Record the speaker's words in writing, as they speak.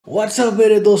WhatsApp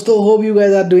मेरे दोस्तों, hope you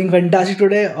guys are doing fantastic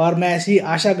today. और मैं ऐसी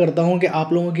आशा करता हूं कि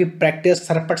आप लोगों की प्रैक्टिस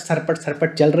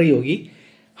सरपट चल रही होगी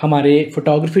हमारे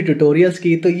फोटोग्राफी ट्यूटोरियल्स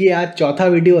की। तो ये आज चौथा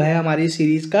वीडियो है हमारी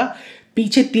सीरीज़ का।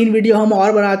 पीछे 3 वीडियो हम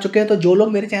और बना चुके हैं। तो जो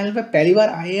लोग मेरे चैनल पे पहली बार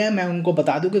आए हैं, मैं उनको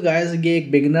बता दूं कि गाइस ये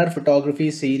एक बिगिनर फोटोग्राफी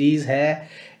सीरीज़ है।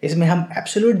 इसमें हम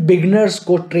एब्सोल्यूट बिगिनर्स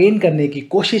को ट्रेन करने की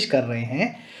कोशिश कर रहे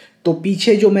हैं। तो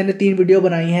पीछे जो मैंने 3 वीडियो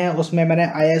बनाई हैं उसमें मैंने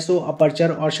ISO, अपर्चर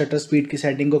और शटर स्पीड की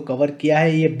सेटिंग को कवर किया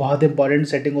है। ये बहुत इंपॉर्टेंट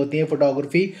सेटिंग होती है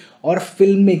फोटोग्राफी और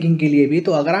फिल्म मेकिंग के लिए भी।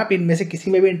 तो अगर आप इनमें से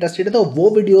किसी में भी इंटरेस्टेड है तो वो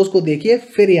वीडियोस को देखिए,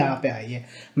 फिर यहाँ पे आइए।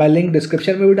 मैं लिंक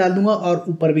डिस्क्रिप्शन में भी डाल दूंगा और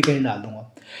ऊपर भी कहीं डाल दूंगा।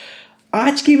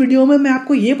 आज की वीडियो में मैं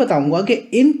आपको ये बताऊंगा कि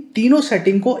इन तीनों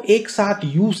सेटिंग को एक साथ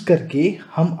यूज़ करके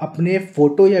हम अपने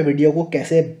फोटो या वीडियो को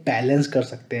कैसे बैलेंस कर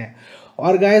सकते हैं।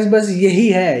 और गाइस बस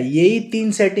यही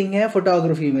 3 सेटिंग है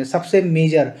फोटोग्राफी में सबसे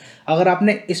मेजर। अगर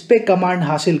आपने इस पे कमांड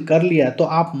हासिल कर लिया तो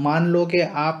आप मान लो कि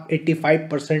आप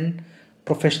 85%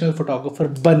 प्रोफेशनल फोटोग्राफर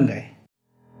बन गए।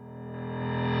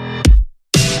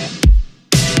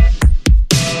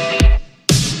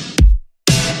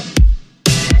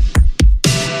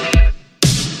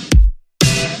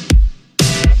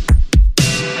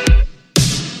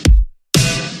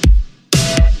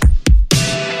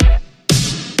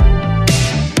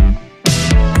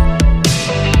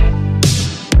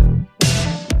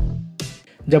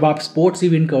 जब आप स्पोर्ट्स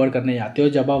इवेंट कवर करने जाते हो,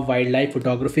 जब आप वाइल्ड लाइफ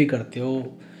फोटोग्राफी करते हो,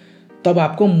 तब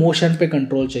आपको मोशन पे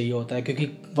कंट्रोल चाहिए होता है। क्योंकि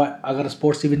अगर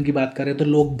स्पोर्ट्स इवेंट की बात करें तो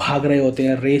लोग भाग रहे होते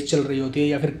हैं, रेस चल रही होती है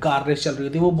या फिर कार रेस चल रही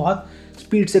होती है, वो बहुत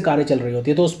स्पीड से कारें चल रही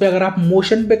होती है। तो उस पर अगर आप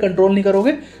मोशन पे कंट्रोल नहीं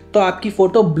करोगे तो आपकी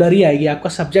फ़ोटो ब्लरी आएगी, आपका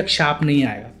सब्जेक्ट शार्प नहीं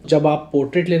आएगा। जब आप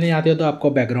पोर्ट्रेट लेने आते हो तो आपको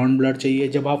बैकग्राउंड ब्लर चाहिए।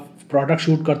 जब आप प्रोडक्ट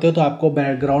शूट करते हो तो आपको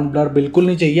बैकग्राउंड ब्लर बिल्कुल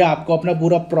नहीं चाहिए, आपको अपना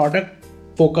पूरा प्रोडक्ट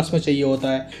फोकस में चाहिए होता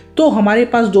है। तो हमारे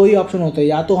पास 2 ही ऑप्शन होते हैं,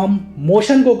 या तो हम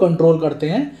मोशन को कंट्रोल करते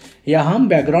हैं या हम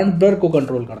बैकग्राउंड ब्लर को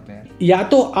कंट्रोल करते हैं। या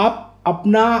तो आप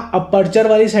अपना अपर्चर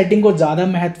वाली सेटिंग को ज़्यादा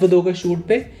महत्व दोगे शूट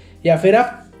पे, या फिर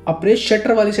आप अपने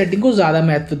शटर वाली सेटिंग को ज़्यादा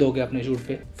महत्व दोगे अपने शूट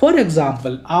पे। फॉर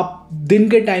एग्जाम्पल, आप दिन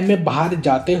के टाइम में बाहर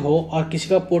जाते हो और किसी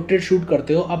का पोर्ट्रेट शूट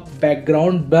करते हो, अब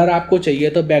बैकग्राउंड ब्लर आपको चाहिए,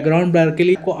 तो बैकग्राउंड ब्लर के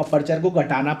लिए आपको अपर्चर को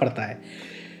घटाना पड़ता है।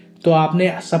 तो आपने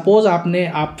सपोज आप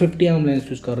 50 mm लेंस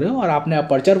यूज़ कर रहे हो और आपने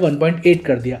अपर्चर 1.8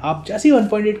 कर दिया। आप जैसे ही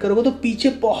 1.8 करोगे तो पीछे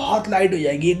बहुत लाइट हो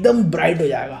जाएगी, एकदम ब्राइट हो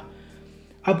जाएगा।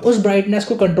 अब उस ब्राइटनेस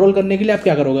को कंट्रोल करने के लिए आप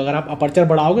क्या करोगे? अगर आप अपर्चर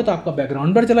बढ़ाओगे तो आपका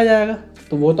बैकग्राउंड ब्लर चला जाएगा,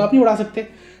 तो वो तो आप नहीं बढ़ा सकते।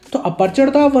 तो अपर्चर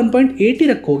तो आप 1.8 ही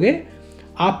रखोगे।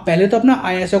 आप पहले तो अपना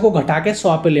ISO को घटा के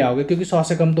 100 पे ले आओगे, क्योंकि 100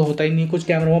 से कम तो होता ही नहीं, कुछ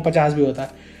कैमरों में 50 भी होता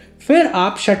है। फिर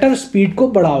आप शटर स्पीड को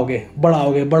बढ़ाओगे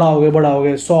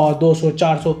 100, 200,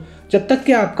 400, जब तक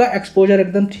कि आपका एक्सपोजर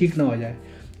एकदम ठीक ना हो जाए।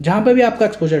 जहाँ पे भी आपका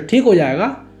एक्सपोजर ठीक हो जाएगा,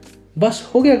 बस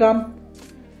हो गया काम।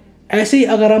 ऐसे ही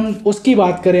अगर हम उसकी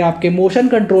बात करें, आपके मोशन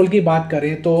कंट्रोल की बात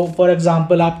करें, तो फॉर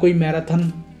एग्जांपल आप कोई मैराथन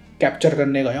कैप्चर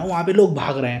करने गए हो, वहाँ पे लोग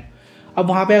भाग रहे हैं। अब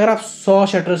वहाँ पे अगर आप 100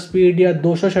 शटर स्पीड या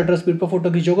 200 शटर स्पीड पर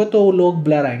फोटो खींचोगे तो लोग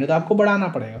ब्लर आएंगे, तो आपको बढ़ाना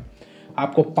पड़ेगा।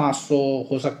 आपको 500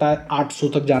 हो सकता है 800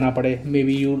 तक जाना पड़े मे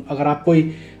बी। अगर आप कोई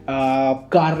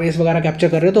कार रेस वगैरह कैप्चर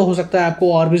कर रहे हो तो हो सकता है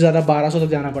आपको और भी ज़्यादा 1200 तक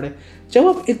जाना पड़े। जब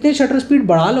आप इतने शटर स्पीड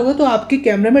बढ़ा लोगे तो आपके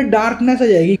कैमरे में डार्कनेस आ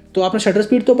जाएगी। तो आपने शटर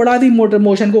स्पीड तो बढ़ा दी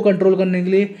मोशन को कंट्रोल करने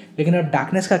के लिए, लेकिन अब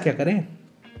डार्कनेस का क्या करें?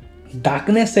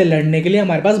 डार्कनेस से लड़ने के लिए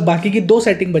हमारे पास बाकी की 2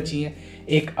 सेटिंग बची हैं,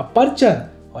 एक अपर्चर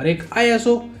और एक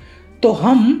ISO। तो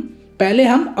पहले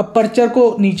हम अपर्चर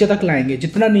को नीचे तक लाएंगे,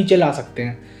 जितना नीचे ला सकते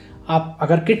हैं। आप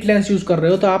अगर किट लेंस यूज़ कर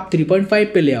रहे हो तो आप 3.5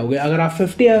 पे ले आओगे। अगर आप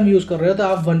 50 mm यूज़ कर रहे हो तो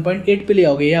आप 1.8 पे ले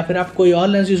आओगे। या फिर आप कोई और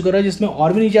लेंस यूज़ कर रहे हो जिसमें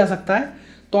और भी नीचे आ सकता है,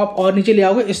 तो आप और नीचे ले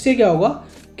आओगे। इससे क्या होगा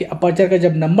कि अपर्चर का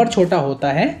जब नंबर छोटा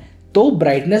होता है तो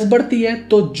ब्राइटनेस बढ़ती है।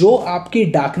 तो जो आपकी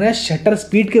डार्कनेस शटर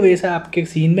स्पीड की वजह से आपके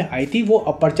सीन में आई थी, वो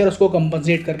अपर्चर उसको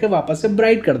कंपनसेट करके वापस से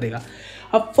ब्राइट कर देगा।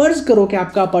 अब फर्ज करो कि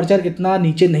आपका अपर्चर इतना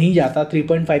नीचे नहीं जाता,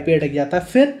 3.5 पे अटक जाता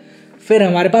है, फिर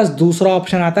हमारे पास दूसरा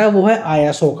ऑप्शन आता है, वो है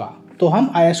ISO का। तो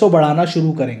हम ISO बढ़ाना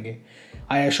शुरू करेंगे।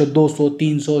 ISO 200,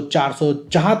 300,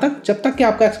 400, जब तक कि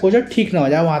आपका एक्सपोजर ठीक ना हो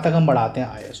जाए वहाँ तक हम बढ़ाते हैं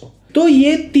ISO। तो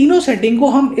ये तीनों सेटिंग को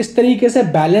हम इस तरीके से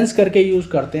बैलेंस करके यूज़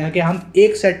करते हैं कि हम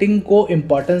एक सेटिंग को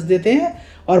इम्पोर्टेंस देते हैं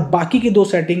और बाकी की 2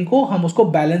 सेटिंग को हम उसको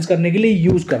बैलेंस करने के लिए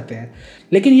यूज़ करते हैं।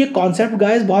 लेकिन ये कॉन्सेप्ट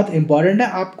गाइस बहुत इंपॉर्टेंट है,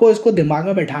 आपको इसको दिमाग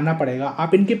में बैठाना पड़ेगा।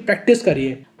 आप इनकी प्रैक्टिस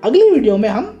करिए। अगली वीडियो में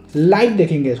हम लाइव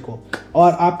देखेंगे इसको।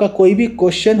 और आपका कोई भी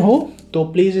क्वेश्चन हो तो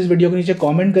प्लीज़ इस वीडियो के नीचे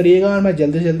कमेंट करिएगा और मैं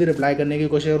जल्दी से जल्दी रिप्लाई करने की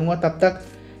कोशिश करूँगा। तब तक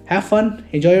have fun,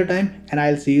 enjoy your time and I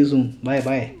will see you soon. Bye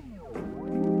bye.